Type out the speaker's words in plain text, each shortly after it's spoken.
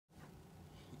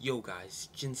Yo guys,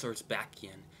 JinSwords back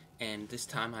again, and this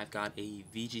time I've got a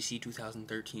VGC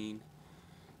 2013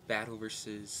 battle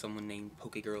versus someone named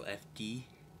Pokegirl FD,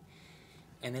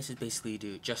 and this is basically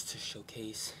just to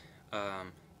showcase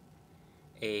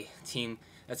a team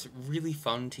that's really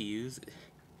fun to use.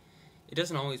 It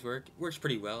doesn't always work. It works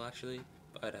pretty well actually,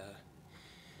 but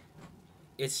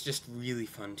it's just really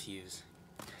fun to use.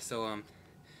 So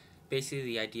basically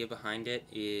the idea behind it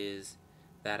is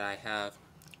that I have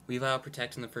Weavile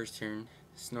Protect in the first turn,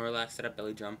 Snorlax set up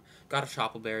Belly Drum, got a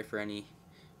Choppleberry for any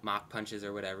Mach Punches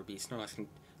or whatever, but Snorlax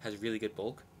has really good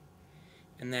bulk.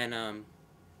 And then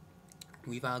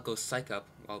Weavile goes Psych Up,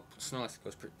 while Snorlax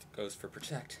goes for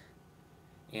Protect.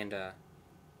 And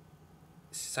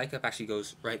Psych Up actually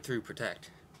goes right through Protect,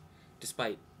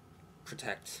 despite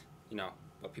Protect, you know,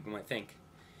 what people might think.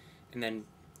 And then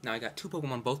now I got two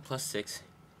Pokemon, both +6,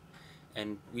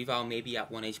 and Weavile may be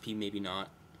at 1 HP, maybe not,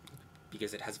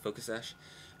 because it has a Focus Sash.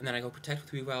 And then I go Protect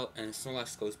with Weavile, and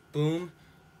Snorlax goes boom.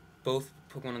 Both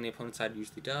Pokemon on the opponent's side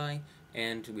usually die,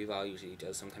 and Weavile usually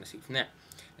does some kind of sweep from there.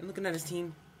 And looking at his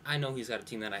team, I know he's got a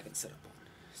team that I can set up on.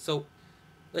 So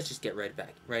let's just get right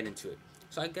into it.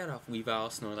 So I got off Weavile,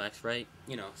 Snorlax, right?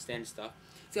 You know, standard stuff.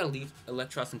 He's got to leave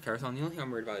Electros and Ferrothorn. The only thing I'm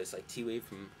worried about is like T-Wave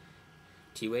from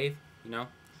T-Wave, you know?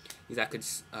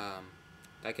 Because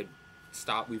that could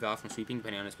stop Weavile from sweeping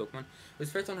depending on his Pokemon. But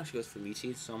his Ferrothorn actually goes for Leech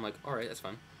Seed, so I'm like, alright, that's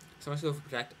fine. So I'm going to go for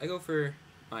Protect. I go for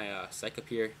my Psych Up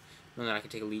here, knowing that I can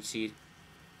take a Leech Seed.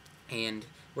 And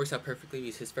works out perfectly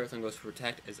because his Ferrothorn goes for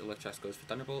Protect as Electros goes for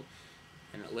Thunderbolt.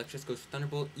 And Electros goes for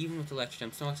Thunderbolt. Even with Electro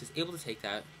Gem, Snorlax is able to take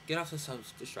that, get off the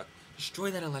Self-Destruct,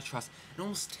 destroy that Electros, and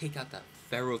almost take out that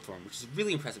Ferrothorn, which is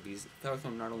really impressive because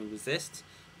Ferrothorn not only resists,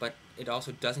 but it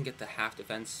also doesn't get the half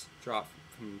defense drop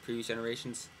from previous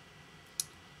generations.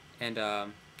 And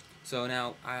so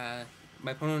now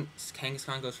my opponent's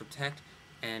Kangaskhan goes for Protect,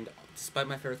 and despite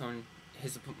my Ferrothorn,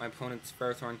 my opponent's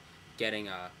Ferrothorn getting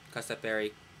Cut Step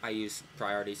Berry, I use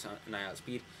priority and I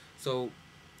outspeed. So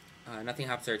nothing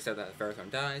happens there except that the Ferrothorn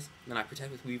dies. Then I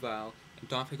Protect with Weavile, and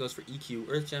Donphay goes for EQ,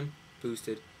 Earth Gem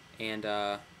boosted, and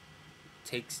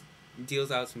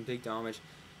deals out some big damage.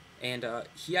 And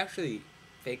he actually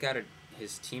fake outed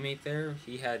his teammate there.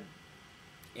 He had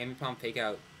Ambipom fake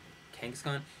out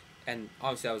Kangaskhan, and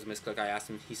obviously that was a misclick. I asked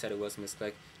him, he said it was a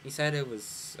misclick. He said it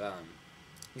was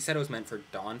meant for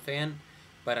Donphan,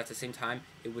 but at the same time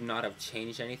it would not have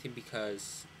changed anything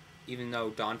because even though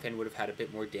Donphan would have had a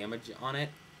bit more damage on it,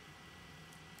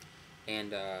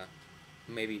 and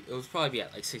maybe it would probably be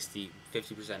at like 50%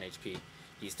 HP.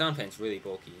 Because Donphan's really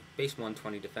bulky. Base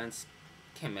 120 defense,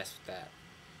 can't mess with that.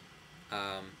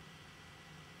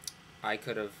 I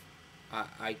could have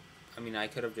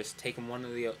just taken one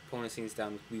of the opponent's things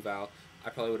down with Weavile. I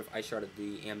probably would have Ice Sharded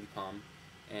the Ambipom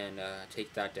and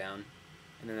take that down.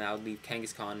 And then that would leave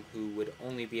Kangaskhan, who would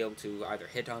only be able to either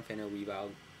hit Donphan or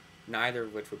Weavile, neither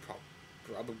of which would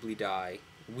probably die.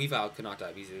 Weavile could not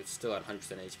die because it's still at 100%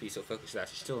 HP, so Focus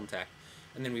Sash is still intact.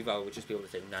 And then Weavile would just be able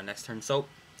to take him down next turn. So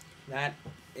that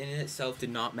in itself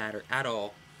did not matter at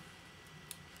all.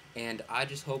 And I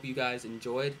just hope you guys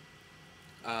enjoyed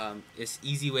this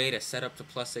easy way to set up to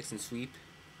 +6 and sweep.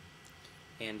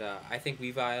 And I think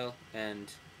Weavile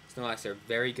and Snorlax are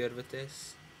very good with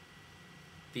this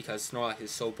because Snorlax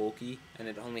is so bulky and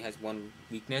it only has one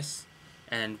weakness,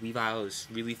 and Weavile is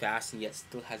really fast and yet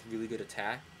still has really good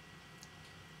attack.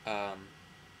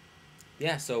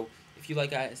 Yeah, so if you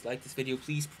guys like this video,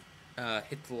 please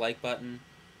hit the like button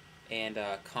and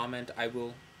comment. I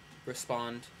will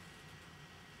respond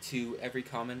to every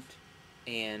comment.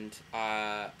 And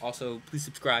also, please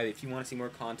subscribe if you want to see more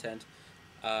content.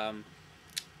 I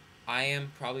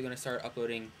am probably going to start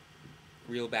uploading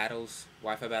real battles,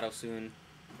 Wi-Fi battles soon.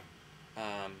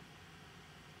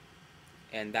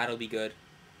 And that'll be good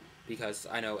because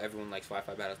I know everyone likes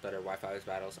Wi-Fi battles better. Wi-Fi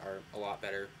battles are a lot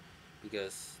better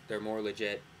because they're more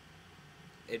legit.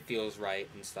 It feels right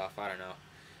and stuff. I don't know.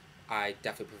 I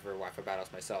definitely prefer Wi-Fi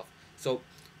battles myself. So,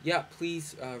 yeah,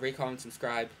 please rate, comment,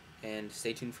 subscribe, and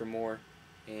stay tuned for more.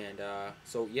 And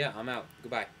so, yeah, I'm out.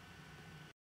 Goodbye.